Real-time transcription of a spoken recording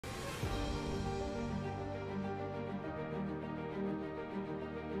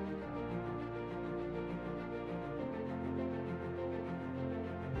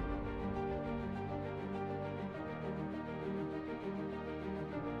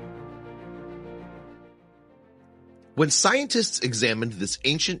When scientists examined this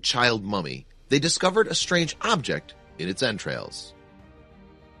ancient child mummy, they discovered a strange object in its entrails.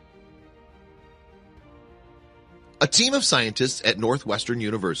 A team of scientists at Northwestern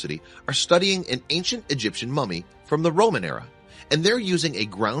University are studying an ancient Egyptian mummy from the Roman era, and they're using a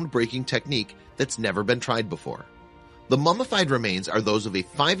groundbreaking technique that's never been tried before. The mummified remains are those of a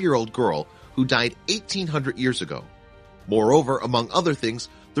 5-year-old girl who died 1,800 years ago. Moreover, among other things,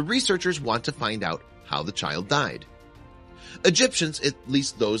 the researchers want to find out how the child died. Egyptians, at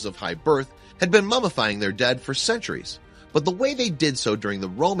least those of high birth, had been mummifying their dead for centuries, but the way they did so during the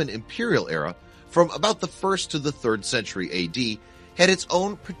Roman imperial era, from about the 1st to the 3rd century AD, had its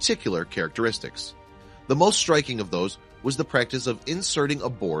own particular characteristics. The most striking of those was the practice of inserting a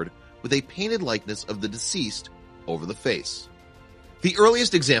board with a painted likeness of the deceased over the face. The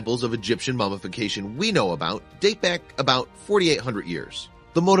earliest examples of Egyptian mummification we know about date back about 4,800 years.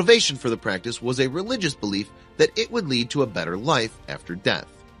 The motivation for the practice was a religious belief that it would lead to a better life after death.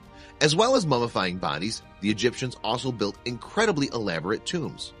 As well as mummifying bodies, the Egyptians also built incredibly elaborate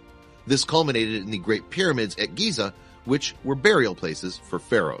tombs. This culminated in the Great Pyramids at Giza, which were burial places for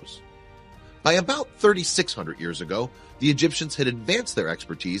pharaohs. By about 3,600 years ago, the Egyptians had advanced their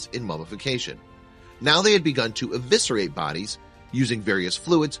expertise in mummification. Now they had begun to eviscerate bodies using various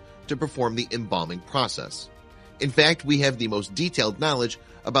fluids to perform the embalming process. In fact, we have the most detailed knowledge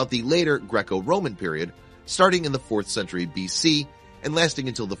about the later Greco-Roman period, starting in the 4th century BC and lasting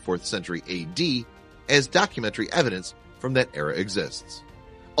until the 4th century AD, as documentary evidence from that era exists.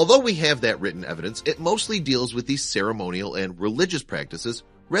 Although we have that written evidence, it mostly deals with these ceremonial and religious practices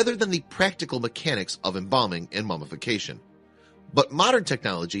rather than the practical mechanics of embalming and mummification. But modern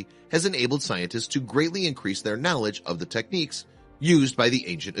technology has enabled scientists to greatly increase their knowledge of the techniques used by the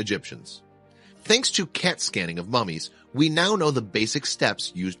ancient Egyptians. Thanks to CAT scanning of mummies, we now know the basic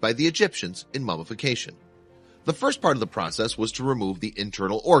steps used by the Egyptians in mummification. The first part of the process was to remove the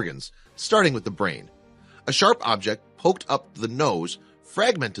internal organs, starting with the brain. A sharp object poked up the nose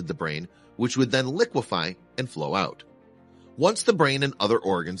fragmented the brain, which would then liquefy and flow out. Once the brain and other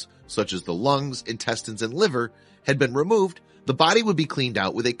organs, such as the lungs, intestines, and liver, had been removed, the body would be cleaned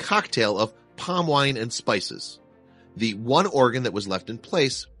out with a cocktail of palm wine and spices. The one organ that was left in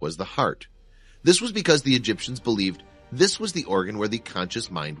place was the heart. This was because the Egyptians believed this was the organ where the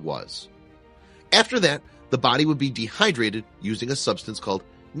conscious mind was. After that, the body would be dehydrated using a substance called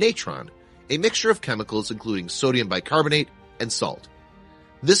natron, a mixture of chemicals including sodium bicarbonate and salt.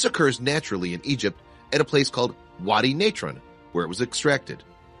 This occurs naturally in Egypt at a place called Wadi Natron, where it was extracted.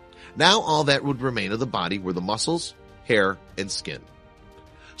 Now all that would remain of the body were the muscles, hair, and skin.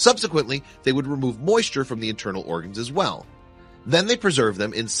 Subsequently, they would remove moisture from the internal organs as well. Then they preserve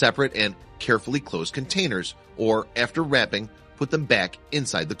them in separate and carefully closed containers, or after wrapping, put them back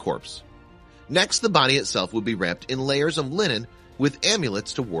inside the corpse. Next, the body itself would be wrapped in layers of linen with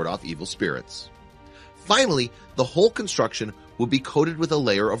amulets to ward off evil spirits. Finally, the whole construction would be coated with a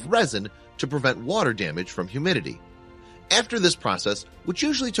layer of resin to prevent water damage from humidity. After this process, which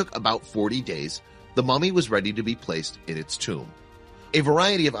usually took about 40 days, the mummy was ready to be placed in its tomb. A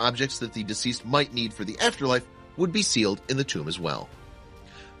variety of objects that the deceased might need for the afterlife would be sealed in the tomb as well.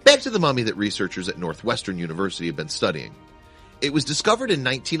 Back to the mummy that researchers at Northwestern University have been studying. It was discovered in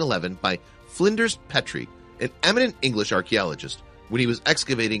 1911 by Flinders Petrie, an eminent English archaeologist, when he was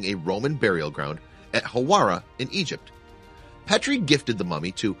excavating a Roman burial ground at Hawara in Egypt. Petrie gifted the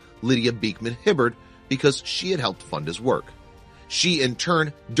mummy to Lydia Beekman Hibbard because she had helped fund his work. She, in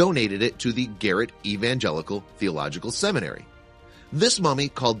turn, donated it to the Garret Evangelical Theological Seminary. This mummy,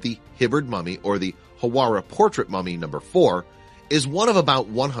 called the Hibbard Mummy or the Hawara Portrait Mummy No. 4, is one of about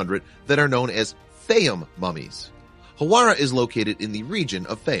 100 that are known as Fayum mummies. Hawara is located in the region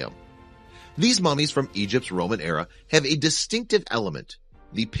of Fayum. These mummies from Egypt's Roman era have a distinctive element: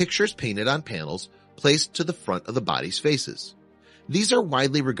 the pictures painted on panels placed to the front of the body's faces. These are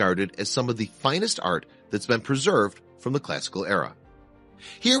widely regarded as some of the finest art that's been preserved from the classical era.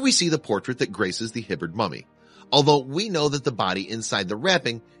 Here we see the portrait that graces the Hibbard mummy. Although we know that the body inside the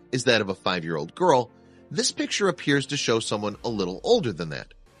wrapping is that of a 5-year-old girl, this picture appears to show someone a little older than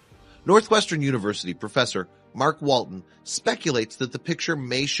that. Northwestern University professor Mark Walton speculates that the picture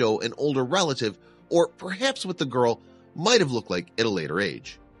may show an older relative, or perhaps what the girl might have looked like at a later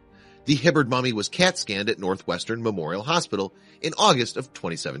age. The Hibbard mummy was CAT scanned at Northwestern Memorial Hospital in August of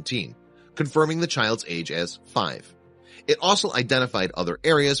 2017, confirming the child's age as 5. It also identified other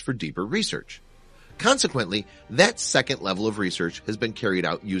areas for deeper research. Consequently, that second level of research has been carried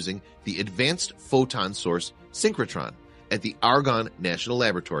out using the Advanced Photon Source Synchrotron at the Argonne National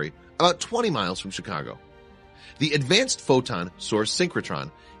Laboratory about 20 miles from Chicago. The Advanced Photon Source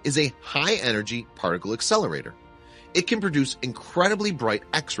Synchrotron is a high-energy particle accelerator. It can produce incredibly bright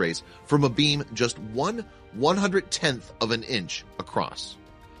X-rays from a beam just 1/110th of an inch across.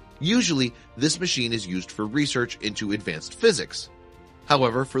 Usually, this machine is used for research into advanced physics.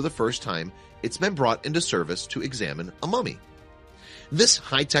 However, for the first time, it's been brought into service to examine a mummy. This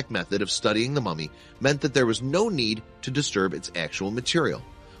high-tech method of studying the mummy meant that there was no need to disturb its actual material,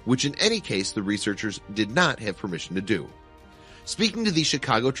 which in any case the researchers did not have permission to do. Speaking to the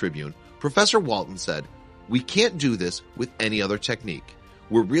Chicago Tribune, Professor Walton said, "We can't do this with any other technique.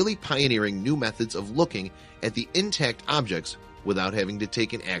 We're really pioneering new methods of looking at the intact objects without having to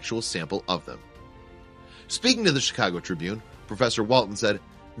take an actual sample of them." Speaking to the Chicago Tribune, Professor Walton said,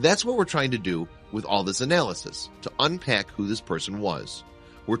 "That's what we're trying to do with all this analysis, to unpack who this person was.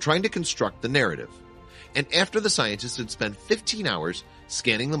 We're trying to construct the narrative." And after the scientists had spent 15 hours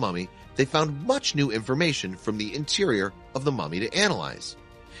scanning the mummy, they found much new information from the interior of the mummy to analyze.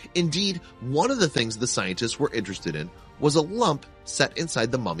 Indeed, one of the things the scientists were interested in was a lump set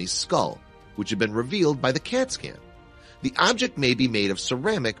inside the mummy's skull, which had been revealed by the CAT scan. The object may be made of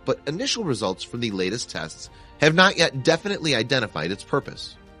ceramic, but initial results from the latest tests have not yet definitely identified its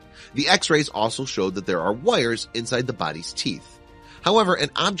purpose. The X-rays also showed that there are wires inside the body's teeth. However, an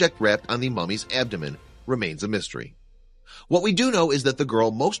object wrapped on the mummy's abdomen remains a mystery. What we do know is that the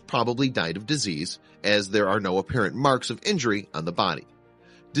girl most probably died of disease, as there are no apparent marks of injury on the body.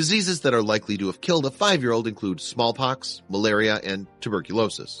 Diseases that are likely to have killed a 5-year-old include smallpox, malaria, and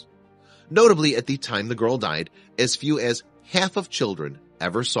tuberculosis. Notably, at the time the girl died, as few as half of children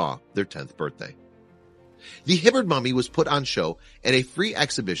ever saw their 10th birthday. The Hibbard mummy was put on show at a free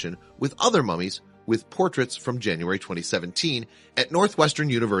exhibition with other mummies with portraits from January 2017 at Northwestern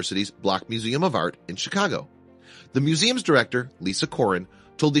University's Block Museum of Art in Chicago. The museum's director, Lisa Corin,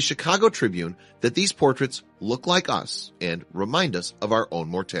 told the Chicago Tribune that these portraits look like us and remind us of our own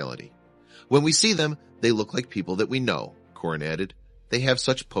mortality. When we see them, they look like people that we know, Corin added. They have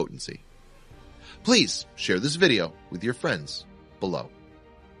such potency. Please share this video with your friends below.